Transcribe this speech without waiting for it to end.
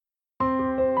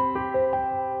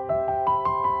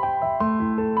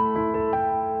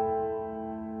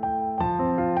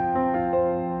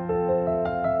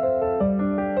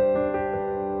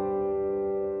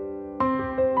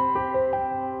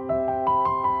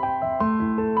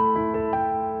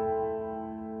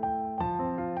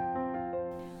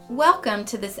Welcome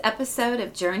to this episode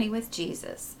of Journey with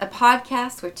Jesus, a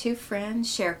podcast where two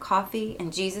friends share coffee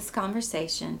and Jesus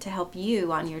conversation to help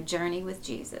you on your journey with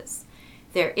Jesus.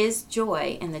 There is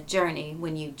joy in the journey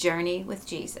when you journey with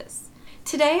Jesus.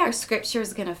 Today our scripture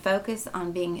is going to focus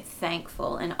on being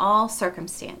thankful in all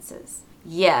circumstances.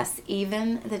 Yes,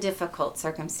 even the difficult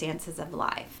circumstances of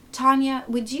life. Tanya,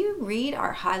 would you read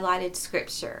our highlighted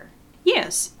scripture?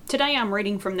 Yes, today I'm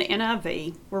reading from the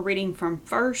NIV. We're reading from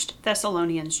 1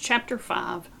 Thessalonians chapter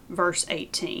 5, verse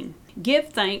 18. Give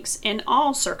thanks in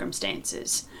all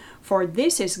circumstances, for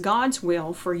this is God's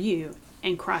will for you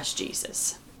in Christ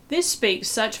Jesus. This speaks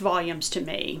such volumes to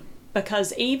me,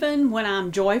 because even when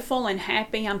I'm joyful and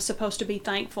happy, I'm supposed to be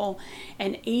thankful,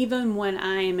 and even when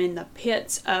I am in the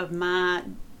pits of my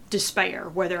despair,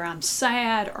 whether I'm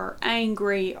sad or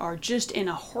angry or just in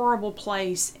a horrible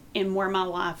place in where my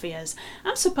life is,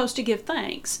 I'm supposed to give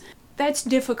thanks. That's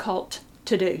difficult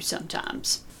to do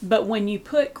sometimes. But when you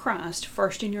put Christ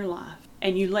first in your life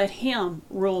and you let Him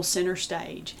rule center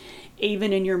stage,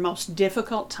 even in your most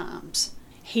difficult times,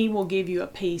 He will give you a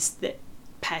peace that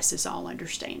passes all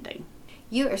understanding.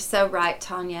 You are so right,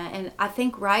 Tanya. And I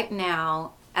think right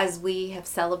now, as we have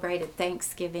celebrated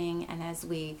Thanksgiving and as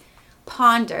we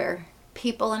ponder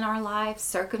people in our lives,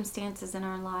 circumstances in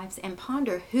our lives, and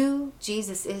ponder who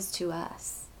Jesus is to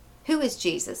us. Who is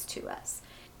Jesus to us?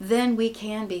 Then we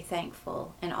can be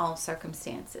thankful in all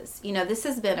circumstances. You know, this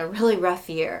has been a really rough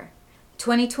year.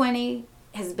 2020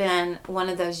 has been one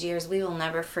of those years we will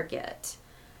never forget.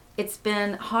 It's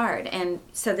been hard. And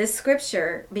so this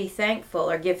scripture, be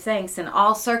thankful or give thanks in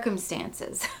all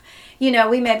circumstances. You know,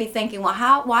 we may be thinking,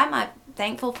 well, why am I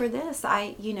thankful for this?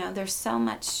 There's so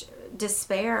much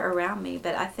despair around me,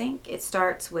 but I think it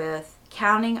starts with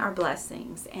counting our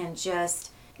blessings and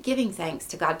just giving thanks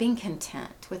to God, being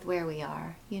content with where we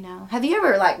are, you know. Have you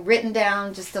ever written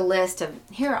down just a list of,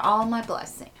 here are all my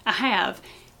blessings? I have,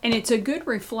 and it's a good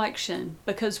reflection,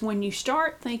 because when you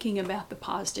start thinking about the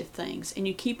positive things and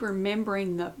you keep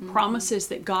remembering the promises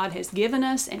that God has given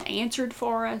us and answered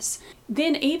for us,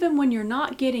 then even when you're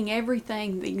not getting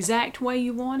everything the exact way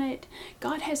you want it,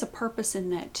 God has a purpose in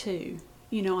that too.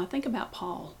 You know, I think about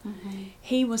Paul. Mm-hmm.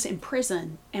 He was in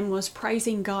prison and was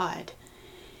praising God.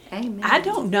 Amen. I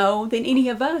don't know that any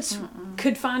of us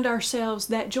could find ourselves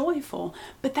that joyful,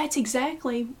 but that's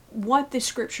exactly what this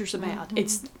scripture's about.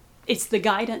 Mm-hmm. It's the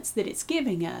guidance that it's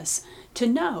giving us to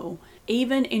know,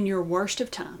 even in your worst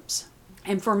of times.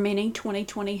 And for many,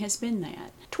 2020 has been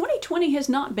that. 2020 has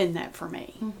not been that for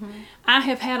me. Mm-hmm. I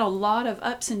have had a lot of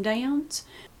ups and downs,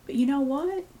 but you know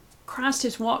what? Christ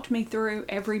has walked me through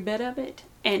every bit of it,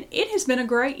 and it has been a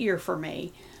great year for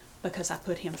me because I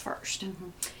put Him first. Mm-hmm.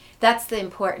 That's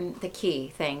the key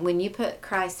thing. When you put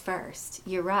Christ first,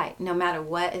 you're right. No matter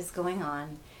what is going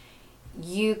on,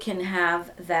 you can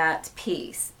have that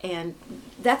peace, and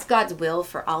that's God's will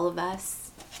for all of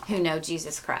us who know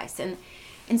Jesus Christ.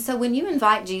 And so when you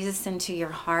invite Jesus into your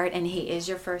heart and He is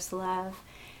your first love,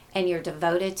 and you're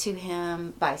devoted to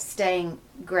Him by staying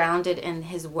grounded in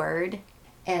His Word,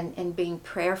 and being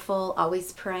prayerful,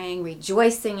 always praying,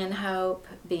 rejoicing in hope,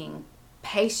 being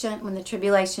patient when the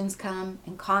tribulations come,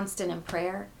 and constant in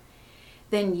prayer,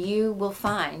 then you will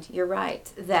find, you're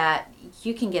right, that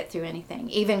you can get through anything,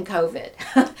 even COVID.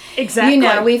 Exactly. You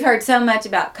know, we've heard so much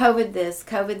about COVID this,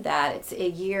 COVID that. It's a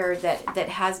year that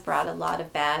has brought a lot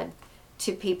of bad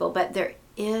to people, but there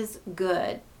is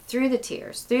good through the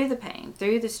tears, through the pain,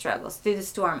 through the struggles, through the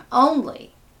storm,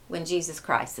 only when Jesus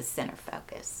Christ is center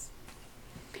focus.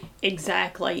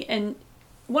 Exactly. And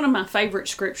one of my favorite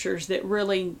scriptures that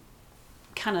really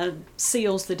kind of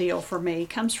seals the deal for me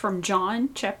comes from John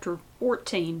chapter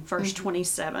 14, verse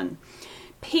 27.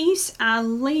 Peace I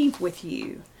leave with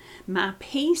you. My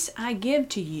peace I give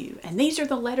to you. And these are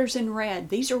the letters in red.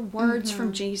 These are words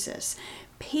from Jesus.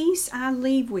 Peace I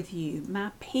leave with you.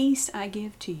 My peace I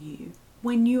give to you.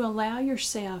 When you allow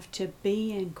yourself to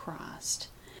be in Christ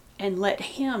and let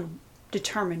Him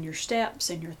determine your steps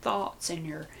and your thoughts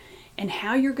and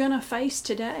how you're going to face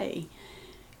today,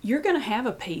 you're going to have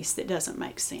a peace that doesn't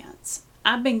make sense.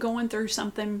 I've been going through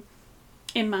something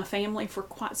in my family for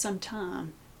quite some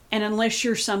time, and unless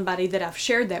you're somebody that I've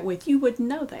shared that with, you wouldn't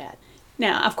know that.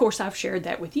 Now, of course, I've shared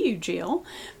that with you, Jill,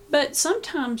 but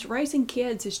sometimes raising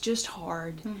kids is just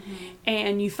hard,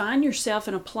 and you find yourself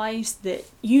in a place that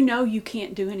you know you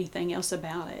can't do anything else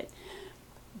about it.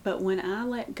 But when I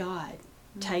let God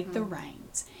take the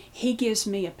reins, He gives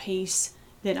me a peace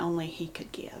that only He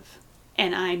could give.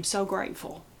 And I'm so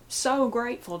grateful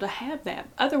to have that.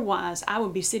 Otherwise, I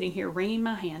would be sitting here wringing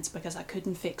my hands because I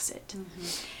couldn't fix it.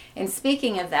 And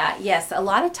speaking of that, yes, a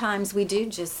lot of times we do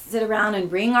just sit around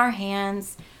and wring our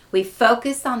hands. We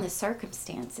focus on the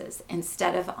circumstances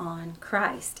instead of on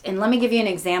Christ. And let me give you an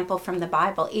example from the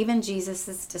Bible. Even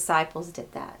Jesus' disciples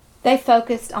did that. They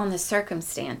focused on the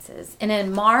circumstances. And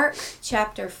in Mark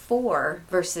chapter 4,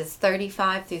 verses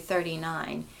 35 through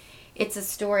 39, it's a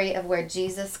story of where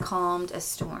Jesus calmed a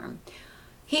storm.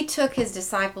 He took his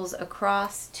disciples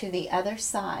across to the other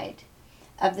side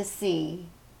of the sea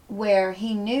where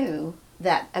he knew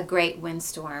that a great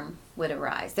windstorm would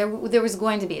arise. There was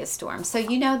going to be a storm. So,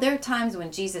 there are times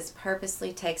when Jesus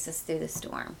purposely takes us through the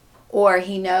storm, or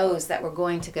he knows that we're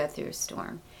going to go through a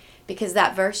storm. Because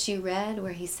that verse you read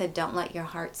where he said, don't let your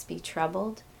hearts be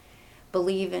troubled,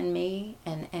 believe in me,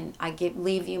 and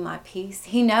leave you my peace.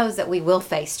 He knows that we will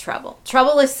face trouble.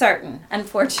 Trouble is certain,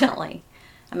 unfortunately.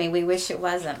 I mean, we wish it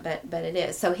wasn't, but it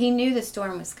is. So he knew the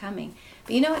storm was coming.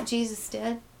 But you know what Jesus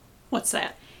did? What's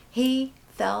that? He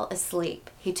fell asleep.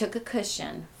 He took a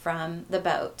cushion from the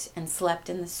boat and slept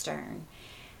in the stern.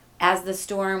 As the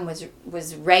storm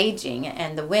was raging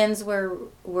and the winds were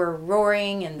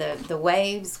roaring and the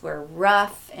waves were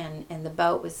rough and the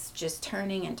boat was just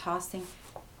turning and tossing,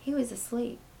 he was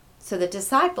asleep. So the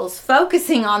disciples,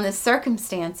 focusing on the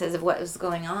circumstances of what was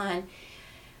going on,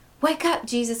 wake up,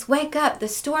 Jesus, wake up. The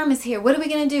storm is here. What are we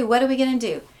going to do? What are we going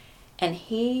to do? And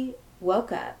he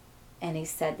woke up and he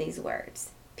said these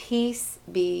words, peace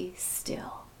be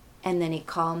still. And then he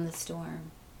calmed the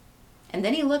storm. And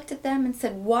then he looked at them and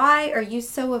said, why are you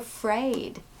so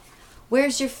afraid?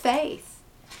 Where's your faith?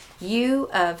 You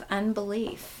of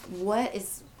unbelief.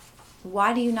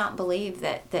 Why do you not believe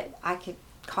that I could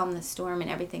calm the storm and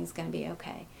everything's going to be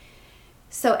okay?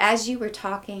 So as you were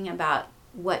talking about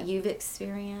what you've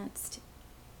experienced,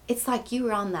 it's like you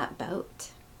were on that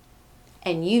boat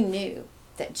and you knew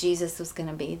that Jesus was going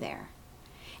to be there.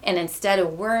 And instead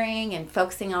of worrying and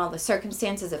focusing on all the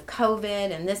circumstances of COVID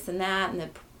and this and that and the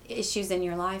issues in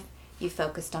your life, you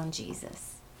focused on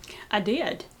Jesus. I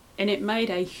did, and it made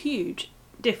a huge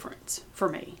difference for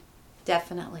me.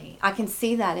 Definitely. I can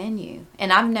see that in you.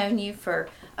 And I've known you for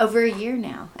over a year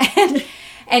now. And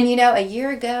a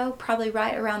year ago, probably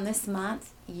right around this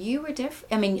month, you were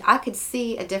different. I mean, I could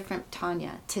see a different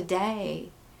Tanya. Today,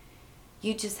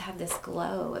 you just have this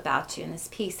glow about you and this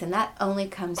peace, and that only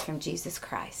comes from Jesus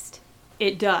Christ.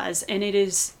 It does, and it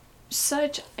is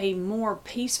such a more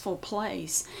peaceful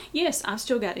place. Yes, I've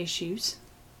still got issues.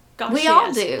 Gosh, we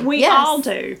all do. We all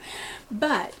do.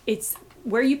 But it's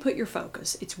where you put your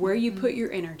focus. It's where you put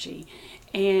your energy.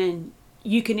 And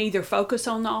you can either focus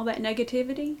on all that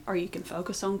negativity or you can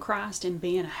focus on Christ and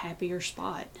be in a happier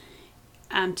spot.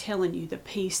 I'm telling you, the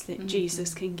peace that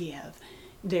Jesus can give,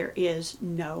 there is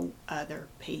no other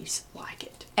peace like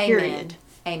it. Amen. Period.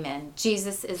 Amen.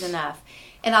 Jesus is enough.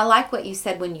 And I like what you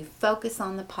said when you focus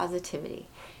on the positivity.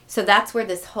 So that's where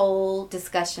this whole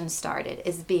discussion started,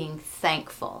 is being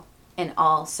thankful in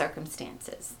all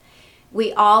circumstances.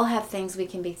 We all have things we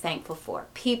can be thankful for.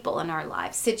 People in our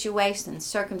lives, situations,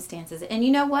 circumstances. And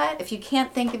you know what? If you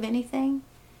can't think of anything,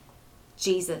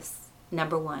 Jesus,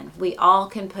 number one. We all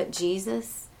can put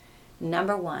Jesus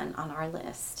number one on our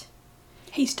list.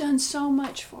 He's done so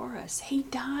much for us. He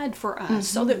died for us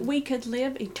so that we could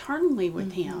live eternally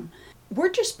with Him. We're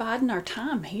just biding our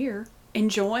time here,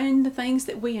 enjoying the things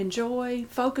that we enjoy,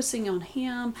 focusing on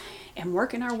Him, and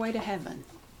working our way to heaven.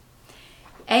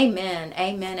 Amen.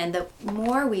 Amen. And the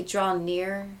more we draw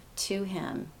near to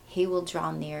Him, He will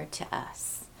draw near to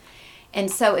us. And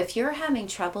so if you're having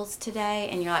troubles today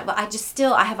and you're like, well,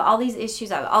 I have all these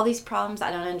issues, I have all these problems,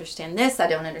 I don't understand this, I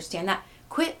don't understand that.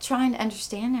 Quit trying to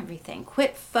understand everything.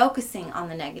 Quit focusing on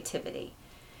the negativity.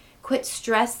 Quit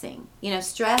stressing.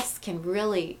 Stress can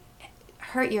really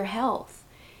hurt your health.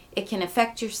 It can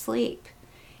affect your sleep.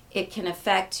 It can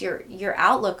affect your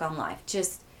outlook on life.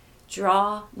 Just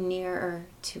draw nearer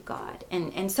to God.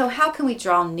 And so how can we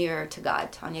draw nearer to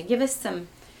God, Tanya? Give us some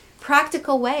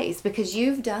practical ways, because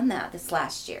you've done that this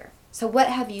last year. So what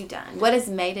have you done? What has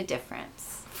made a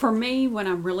difference? For me, when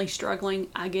I'm really struggling,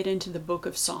 I get into the book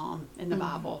of Psalm in the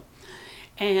Bible.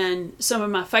 And some of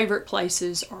my favorite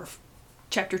places are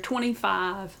chapter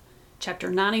 25, chapter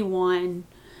 91,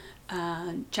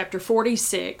 chapter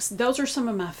 46. Those are some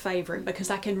of my favorite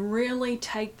because I can really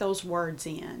take those words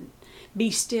in. Be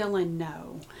still and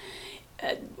know.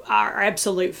 Our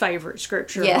absolute favorite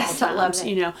scripture yes, of all times. I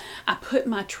love it. I put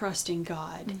my trust in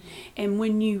God. And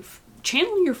when you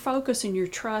channel your focus and your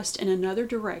trust in another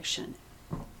direction,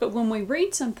 but when we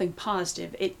read something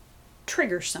positive, it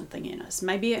triggers something in us.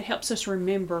 Maybe it helps us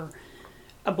remember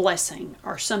a blessing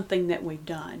or something that we've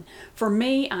done. For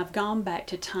me, I've gone back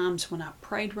to times when I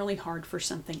prayed really hard for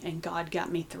something and God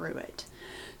got me through it.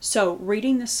 So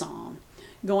reading the Psalm,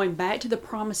 going back to the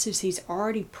promises He's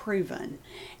already proven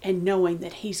and knowing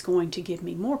that He's going to give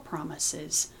me more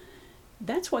promises.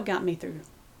 That's what got me through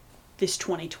this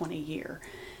 2020 year.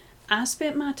 I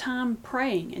spent my time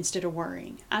praying instead of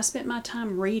worrying. I spent my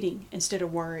time reading instead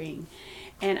of worrying.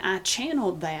 And I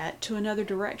channeled that to another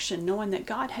direction, knowing that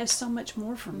God has so much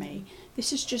more for me.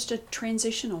 This is just a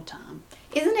transitional time.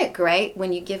 Isn't it great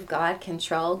when you give God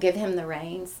control, give Him the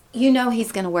reins? You know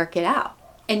He's going to work it out.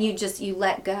 And you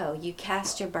let go. You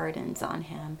cast your burdens on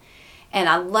Him. And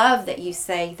I love that you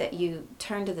say that you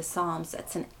turn to the Psalms.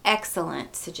 That's an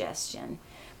excellent suggestion.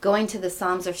 Going to the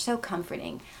Psalms are so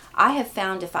comforting. I have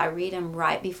found if I read them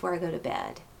right before I go to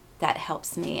bed, that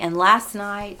helps me. And last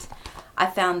night, I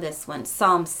found this one,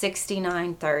 Psalm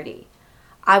 69:30.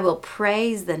 I will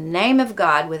praise the name of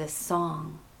God with a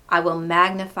song. I will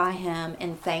magnify Him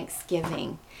in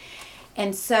thanksgiving.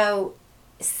 And so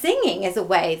singing is a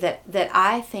way that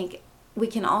I think we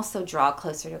can also draw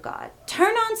closer to God.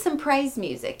 Turn on some praise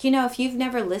music. You know, if you've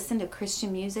never listened to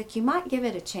Christian music, you might give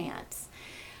it a chance.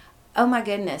 Oh my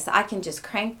goodness, I can just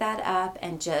crank that up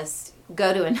and just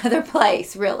go to another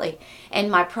place, really. And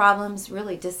my problems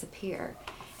really disappear.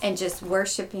 And just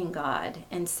worshiping God.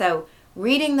 And so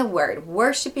reading the Word,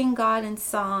 worshiping God in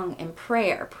song and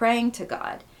prayer, praying to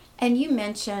God. And you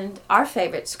mentioned our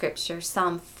favorite scripture,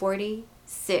 Psalm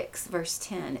 46, verse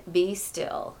 10. Be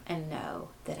still and know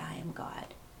that I am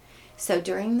God. So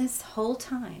during this whole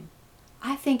time,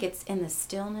 I think it's in the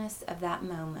stillness of that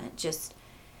moment, just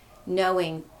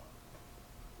knowing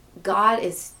God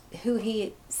is who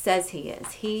He says He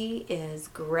is. He is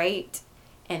great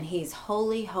and He's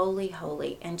holy, holy,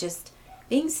 holy. And just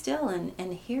being still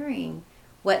and hearing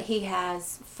what He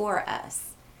has for us.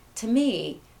 To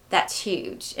me, that's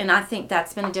huge. And I think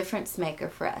that's been a difference maker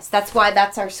for us. That's why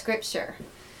that's our scripture.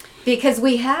 Because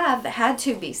we have had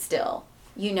to be still,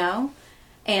 you know,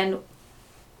 and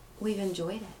we've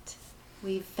enjoyed it.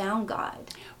 We've found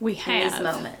God We have. in these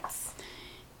moments.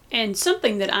 And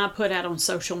something that I put out on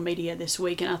social media this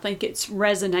week, and I think it's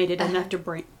resonated enough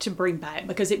to bring back,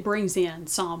 because it brings in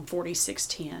Psalm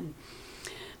 46:10.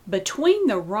 Between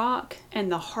the rock and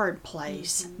the hard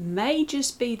place may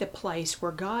just be the place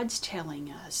where God's telling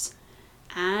us,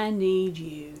 I need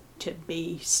you to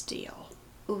be still.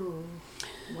 Ooh,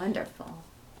 wonderful.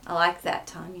 I like that,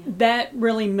 Tanya. That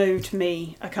really moved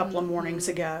me a couple of mornings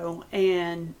ago,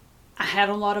 and I had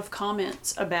a lot of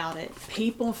comments about it.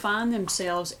 People find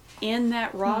themselves in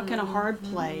that rock and a hard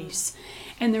place,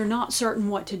 and they're not certain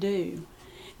what to do.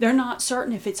 They're not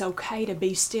certain if it's okay to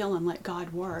be still and let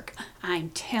God work. I'm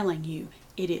telling you,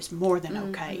 it is more than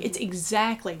okay. It's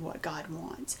exactly what God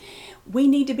wants. We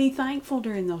need to be thankful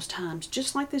during those times,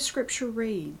 just like the scripture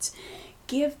reads.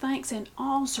 Give thanks in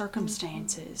all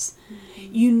circumstances.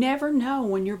 You never know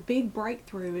when your big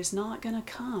breakthrough is not going to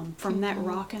come from that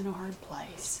rock and a hard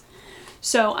place.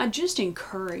 So I just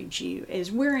encourage you,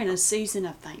 as we're in a season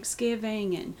of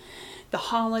Thanksgiving and the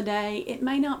holiday, it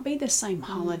may not be the same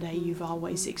holiday you've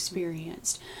always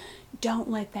experienced. Don't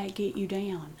let that get you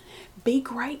down. Be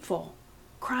grateful.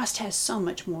 Christ has so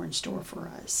much more in store for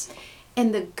us.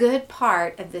 And the good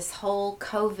part of this whole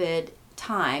COVID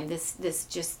time, this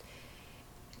just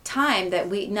time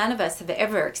that none of us have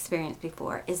ever experienced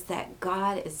before, is that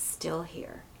God is still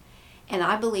here. And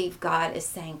I believe God is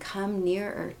saying, come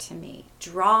nearer to me,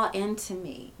 draw into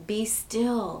me, be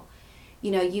still.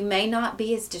 You know, you may not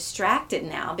be as distracted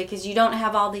now because you don't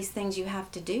have all these things you have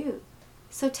to do.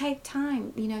 So take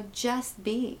time, you know, just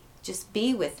be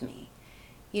with me.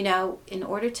 You know, in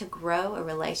order to grow a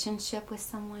relationship with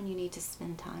someone, you need to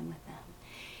spend time with them.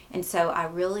 And so I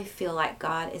really feel like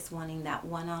God is wanting that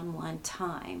one-on-one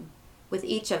time with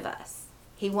each of us.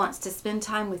 He wants to spend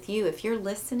time with you. If you're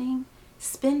listening,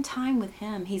 spend time with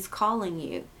Him. He's calling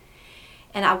you.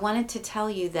 And I wanted to tell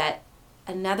you that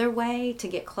another way to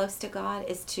get close to God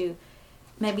is to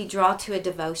maybe draw to a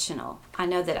devotional. I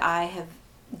know that I have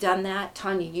done that.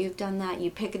 Tanya, you've done that.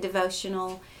 You pick a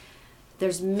devotional.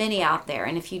 There's many out there.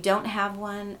 And if you don't have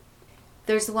one,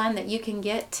 there's one that you can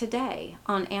get today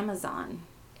on Amazon.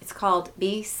 It's called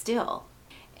Be Still.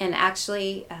 And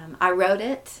actually, I wrote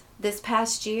it this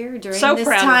past year during this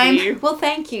time. Of you. Well,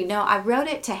 thank you. No, I wrote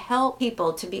it to help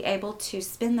people to be able to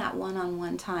spend that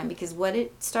one-on-one time, because what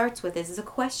it starts with is a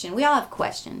question. We all have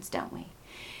questions, don't we?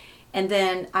 And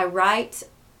then I write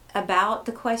about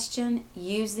the question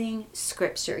using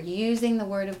scripture, using the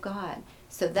Word of God.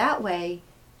 So that way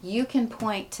you can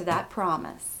point to that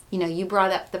promise. You know, you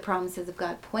brought up the promises of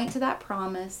God. Point to that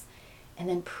promise and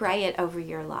then pray it over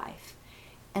your life.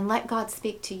 And let God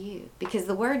speak to you. Because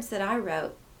the words that I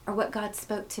wrote are what God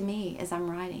spoke to me as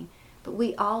I'm writing. But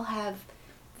we all have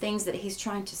things that he's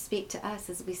trying to speak to us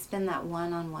as we spend that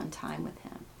one-on-one time with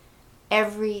him.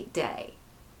 Every day.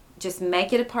 Just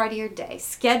make it a part of your day.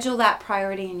 Schedule that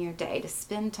priority in your day to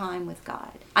spend time with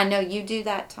God. I know you do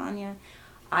that, Tanya.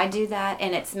 I do that,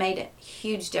 and it's made a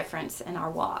huge difference in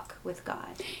our walk with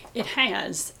God. It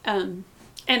has. And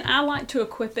I like to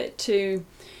equip it to,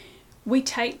 we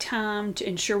take time to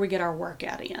ensure we get our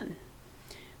workout in.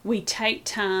 We take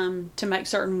time to make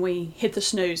certain we hit the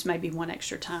snooze maybe one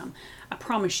extra time. I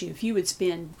promise you, if you would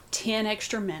spend 10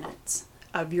 extra minutes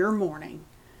of your morning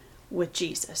with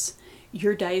Jesus,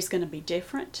 your day is going to be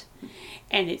different,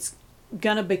 and it's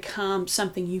going to become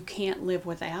something you can't live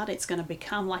without. It's going to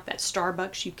become like that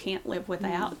Starbucks you can't live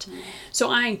without. Mm-hmm. So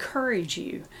I encourage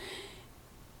you,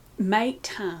 make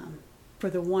time for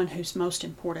the one who's most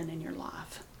important in your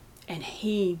life, and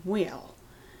he will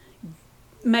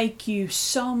make you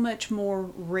so much more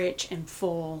rich and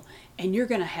full, and you're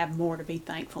going to have more to be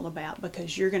thankful about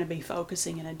because you're going to be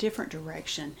focusing in a different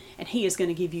direction, and he is going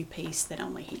to give you peace that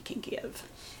only he can give.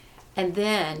 And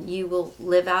then you will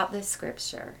live out this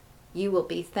scripture. You will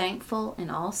be thankful in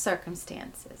all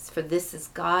circumstances, for this is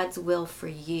God's will for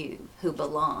you who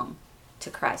belong to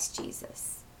Christ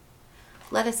Jesus.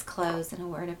 Let us close in a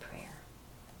word of prayer.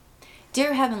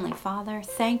 Dear Heavenly Father,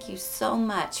 thank you so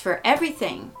much for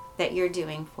everything that you're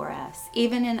doing for us,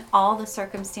 even in all the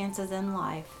circumstances in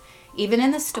life, even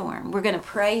in the storm. We're going to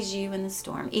praise you in the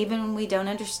storm, even when we don't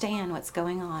understand what's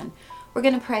going on. We're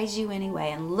going to praise you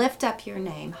anyway and lift up your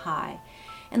name high.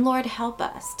 And Lord, help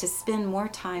us to spend more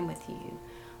time with you,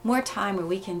 more time where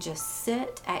we can just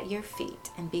sit at your feet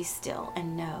and be still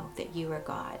and know that you are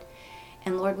God.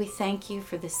 And Lord, we thank you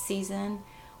for this season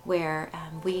where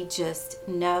we just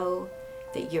know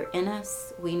that you're in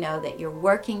us. We know that you're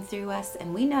working through us,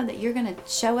 and we know that you're going to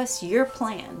show us your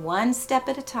plan one step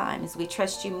at a time as we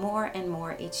trust you more and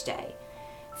more each day.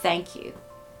 Thank you.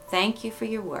 Thank you for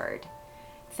your word.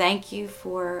 Thank you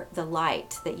for the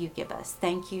light that you give us.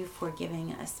 Thank you for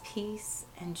giving us peace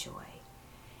and joy.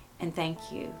 And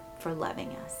thank you for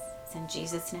loving us. It's in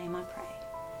Jesus' name I pray.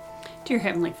 Dear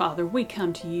Heavenly Father, we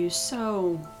come to you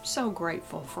so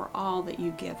grateful for all that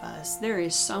you give us. There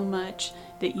is so much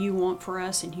that you want for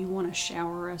us and you want to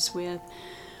shower us with.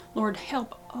 Lord,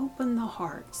 help open the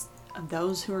hearts of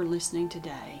those who are listening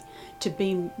today to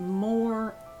be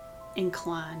more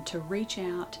inclined to reach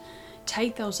out,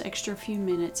 take those extra few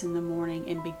minutes in the morning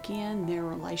and begin their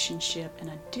relationship in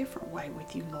a different way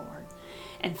with you, Lord,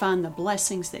 and find the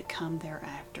blessings that come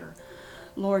thereafter.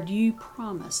 Lord, you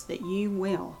promise that you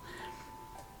will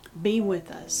be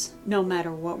with us no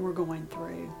matter what we're going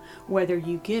through, whether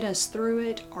you get us through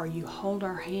it or you hold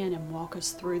our hand and walk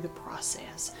us through the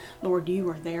process. Lord, you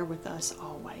are there with us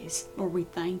always. Lord, we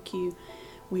thank you.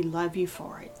 We love you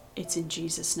for it. It's in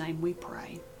Jesus' name we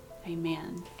pray.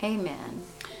 Amen. Amen.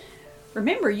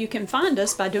 Remember, you can find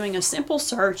us by doing a simple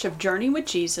search of Journey with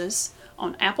Jesus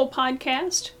on Apple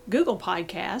Podcast, Google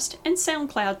Podcast, and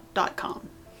SoundCloud.com.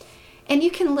 And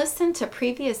you can listen to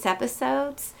previous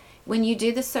episodes when you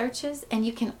do the searches, and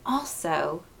you can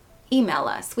also email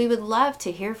us. We would love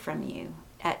to hear from you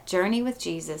at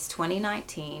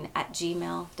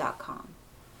journeywithjesus2019@gmail.com.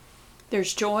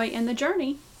 There's joy in the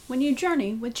journey when you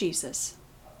journey with Jesus.